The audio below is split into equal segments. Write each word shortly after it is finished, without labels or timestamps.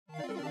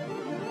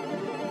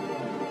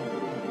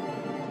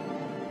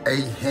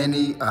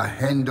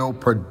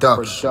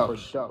ahendoproduction.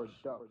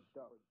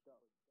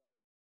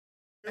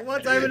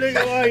 What type of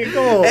nigga like you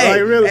go? Hey,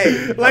 like really,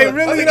 hey, like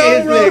really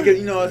though, bro.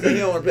 You know what I'm saying?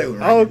 He don't want to play with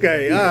me.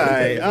 Okay, all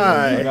right.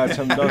 I got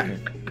some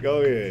Duncan.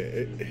 Go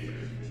ahead.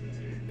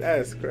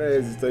 That's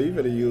crazy. So you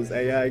finna use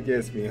AI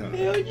against me, huh?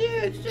 Hell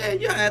yeah, shit.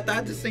 Yeah, after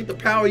I just think the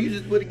power you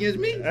just put against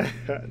me.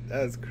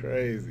 That's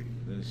crazy.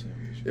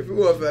 If it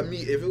wasn't for me,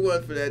 if it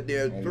wasn't for that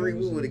damn 3,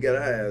 we would have got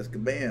our ass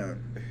kabam.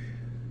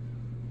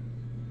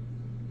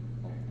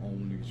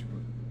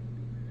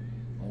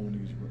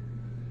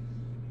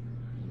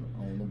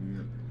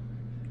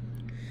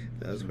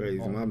 That's crazy.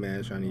 My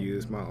man trying to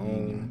use my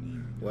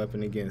own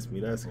weapon against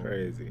me. That's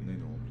crazy.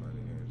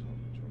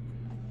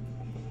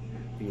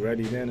 You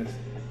ready, Dennis?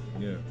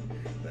 Yeah.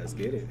 Let's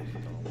get it.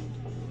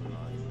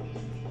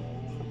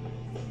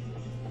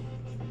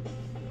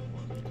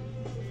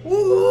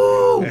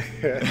 Woo!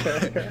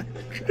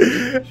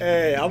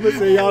 Hey, I'm gonna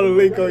send y'all the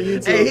link on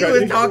YouTube. Hey, he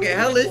was talking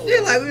hella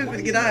shit like we was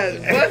finna get our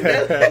ass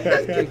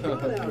busted.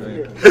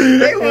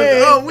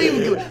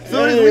 As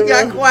soon as we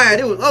got quiet,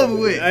 it was over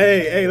with.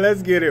 Hey,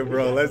 let's get it,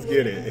 bro. Let's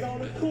get it.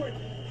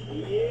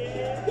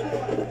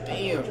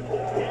 Damn.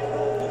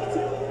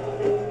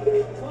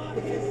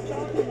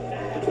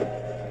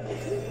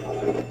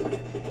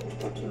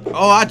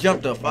 Oh, I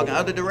jumped the fucking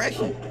other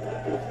direction.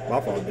 My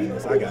fault,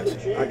 Dennis. I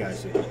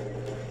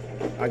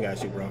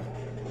got you, bro.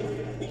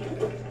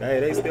 Hey,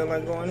 they still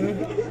not going in?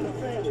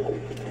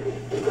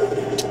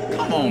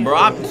 Come on, bro.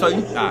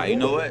 Alright, you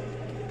know what?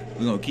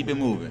 We're gonna keep it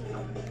moving.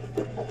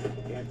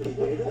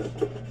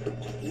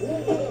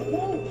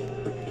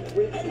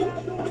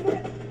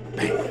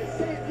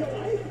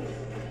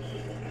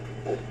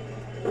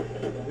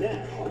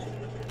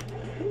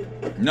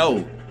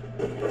 No.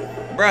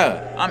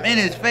 Bruh, I'm in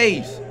his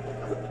face.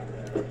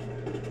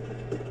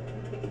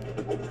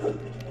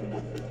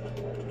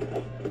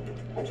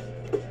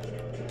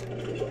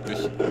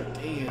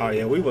 Oh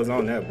yeah, we was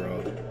on that,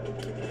 bro.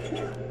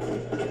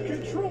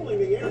 Controlling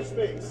the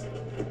airspace.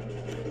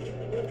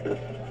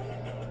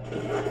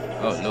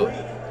 Oh no.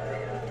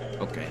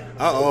 Okay.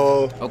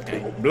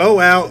 Okay.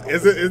 Blowout.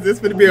 Is this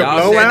gonna be a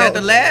blowout? Y'all said that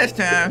the last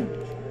time.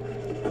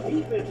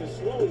 Defense is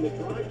slowing the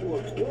drive to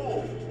a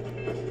crawl.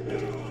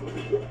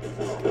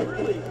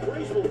 Really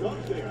graceful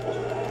dunk there.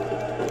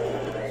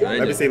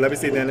 Let me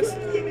see, Dennis.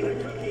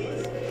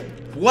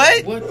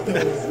 What? What the?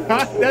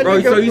 That bro,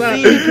 nigga so you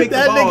flying. see me pick the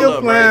That ball nigga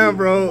up, flying, right?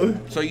 bro.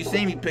 So you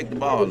see me pick the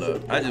ball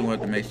up. I just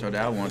wanted to make sure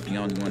that I wasn't the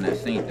only one that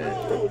seen that.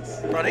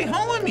 Bro, they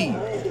holding me.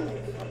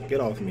 Get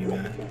off me,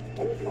 man.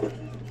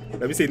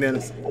 Let me see,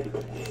 Dennis.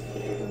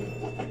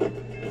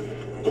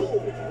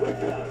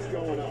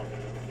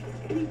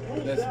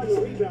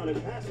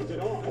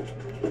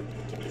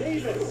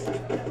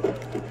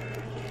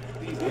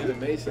 These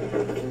animations.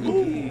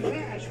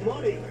 Nash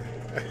money.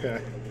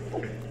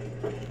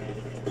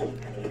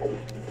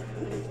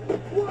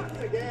 Once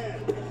again.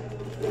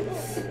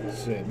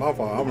 Shit, my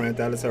fault. I ran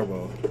out of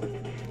turbo.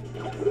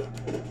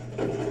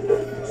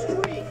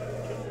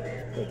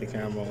 Put the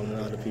camera on the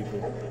other people.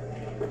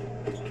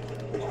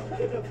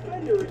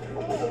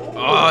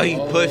 Oh, he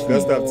pushed me.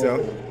 Good stuff,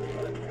 Tim.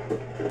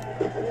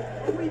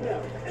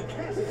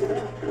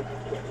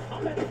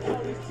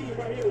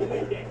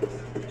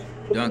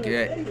 Duncan,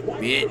 that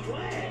bit.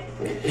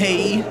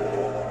 Hey.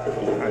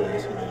 I got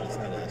you, Dennis.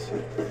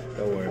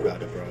 Don't worry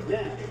about it, bro.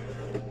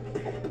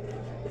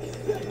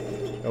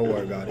 Don't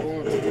worry about it.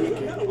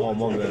 Oh,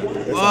 my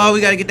bad. Oh,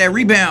 we gotta get that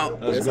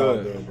rebound. That's It's all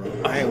good. good, bro.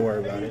 I ain't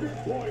worried about it.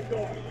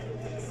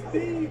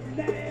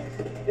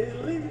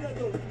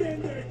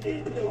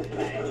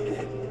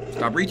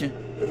 Stop reaching.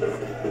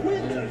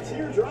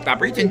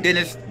 Stop reaching,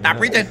 Dennis. Stop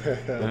reaching.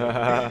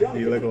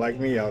 You look like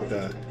me out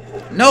there.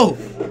 No.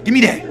 Give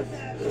me that.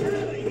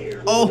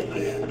 Oh.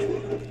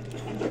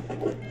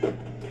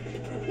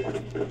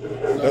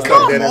 Good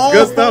stuff, Dennis.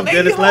 Good stuff,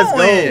 Dennis. Let's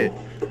go.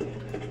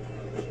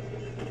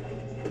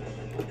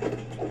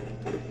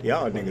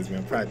 Y'all niggas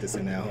been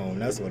practicing at home.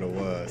 That's what it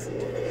was.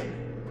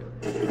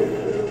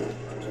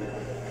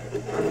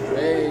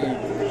 Hey.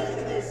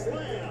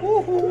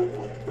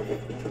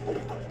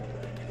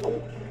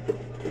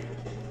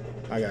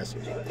 I got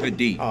you. Good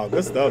D. Oh,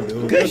 good stuff,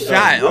 dude. Good stuff.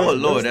 shot. Good- Oh, good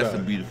Lord, that's a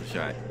stuff. beautiful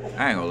shot.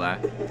 I ain't gonna lie.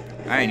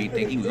 I ain't even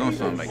think he was on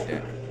something like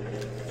that.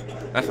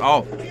 That's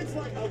off.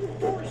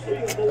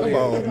 Come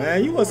on,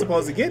 man. You weren't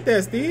supposed to get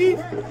that, Steve.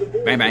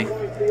 Bang, bang.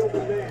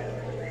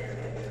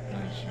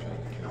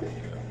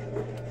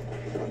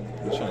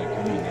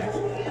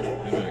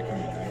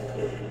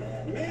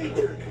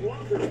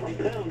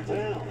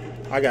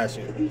 I got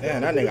you.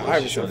 Damn, that nigga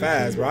Iverson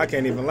fast, bro. I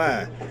can't even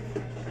lie.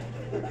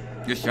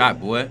 Good shot,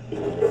 boy.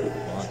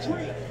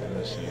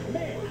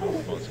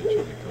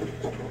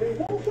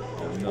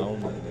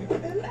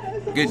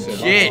 Good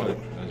shit.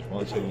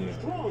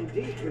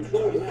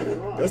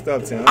 Good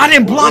stuff, Tim. I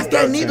didn't block Good that,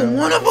 stuff, neither Tim.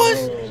 one of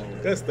us.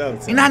 Good stuff,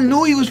 Tim. And I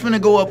knew he was finna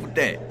go up with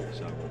that.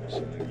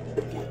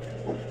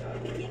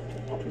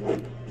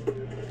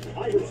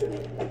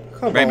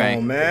 Come Bang, on,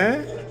 bang.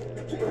 man.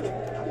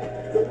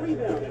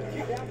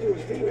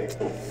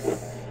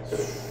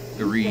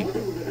 Good read.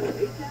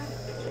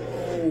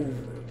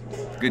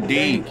 Good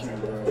D. Thank you,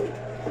 bro.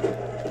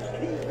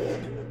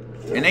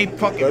 And they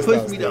fucking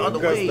pushed me the other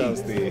way. Good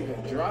stuff, Steve.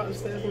 Drop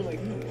stepping like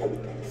he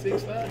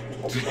 6'5".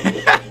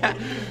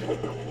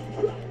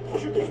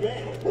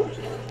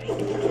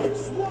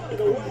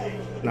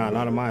 Nah,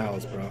 not in my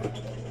house, bro.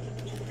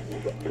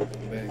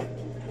 Bang.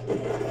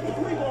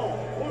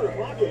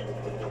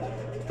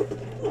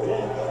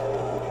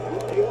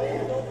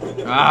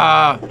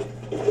 Ah.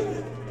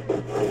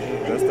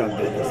 Good stuff,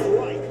 Dennis.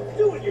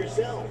 Do it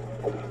yourself.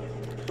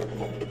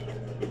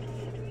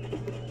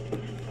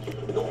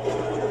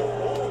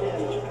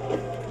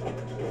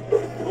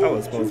 I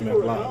was supposed to make a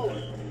block.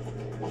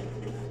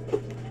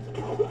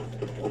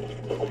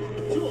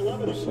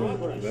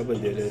 Whoever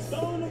did this,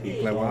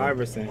 he played with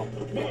Iverson.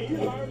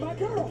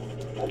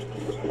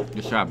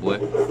 Good shot, boy.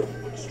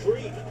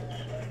 Street.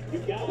 You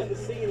got the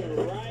scene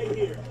right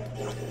here.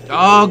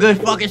 Oh, good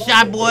fucking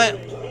shot, boy.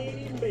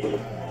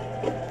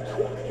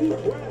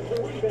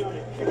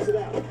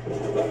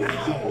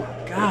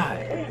 Oh,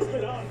 God.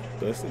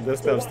 Good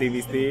stuff,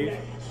 Stevie Steve.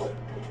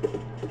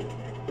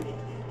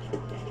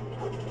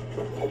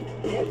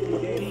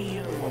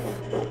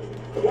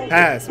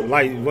 Pass.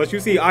 Like, once you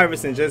see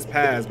Iverson, just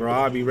pass, bro.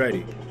 I'll be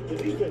ready.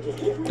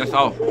 That's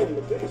all.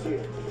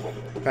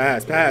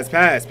 Pass, pass,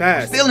 pass,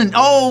 pass. Stealing.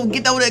 Oh,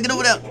 get over there. Get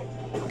over there.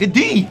 Good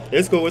D.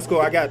 It's cool, it's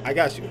cool. I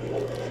got you.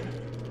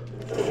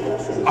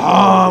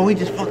 Oh, we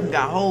just fucking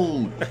got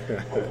hold.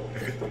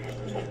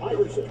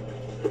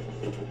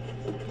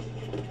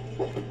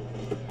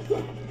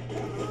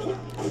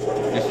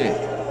 That's it.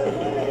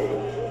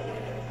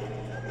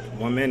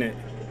 1 minute.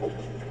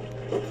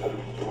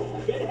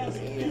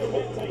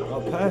 I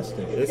passed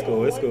it. It's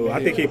cool, it's cool.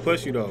 I think he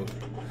pushed you though.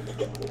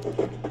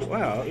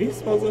 Wow, he's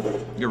supposed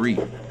to. Good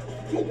read.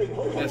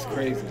 That's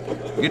crazy.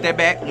 Get that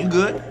back. You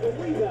good?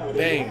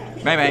 Bang.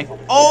 Bang, bang.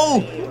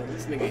 Oh,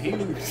 This nigga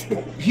huge.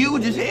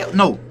 huge as hell.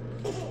 No.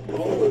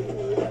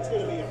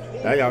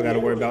 Now y'all gotta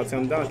worry about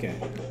Tim Duncan.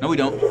 No, we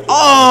don't.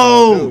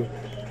 Oh!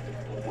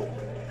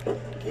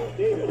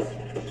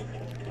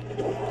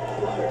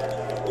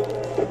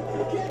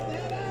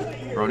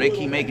 Bro, they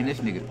keep making this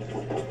nigga.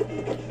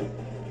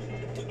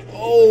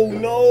 Oh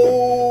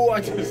no!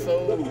 I just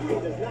sold.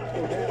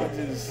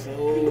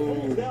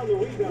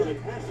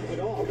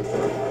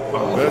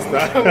 Oh, Good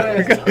stuff. we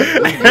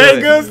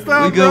Hey, good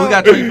stuff, We good. bro. We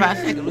got 25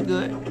 seconds. We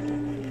good.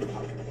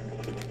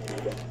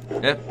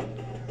 Yep.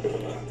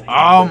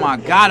 Oh my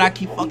God! I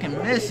keep fucking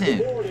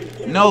missing.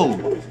 No.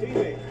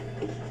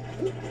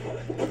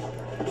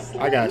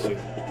 I got you.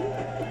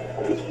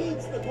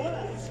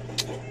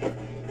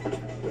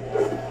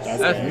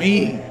 That's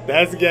me.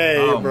 That's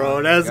game, Oh bro.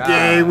 my That's God.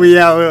 game. We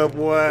out here,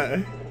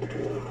 boy.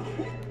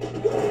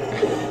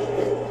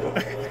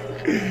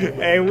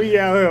 Hey, we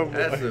out here, boy.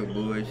 That's some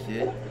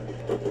bullshit.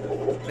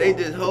 They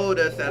just hold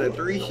us out of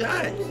 3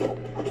 shots.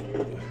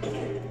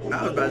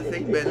 I was about to say,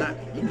 you better not.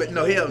 You better,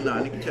 no, hell no,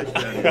 nigga, touch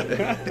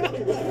that.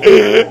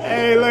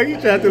 Hey, look,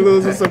 you tried to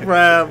lose a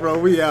surprise, bro.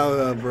 We out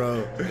here,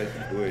 bro.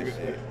 That's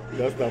bullshit.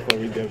 That's not for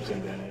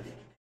redemption, Dennis.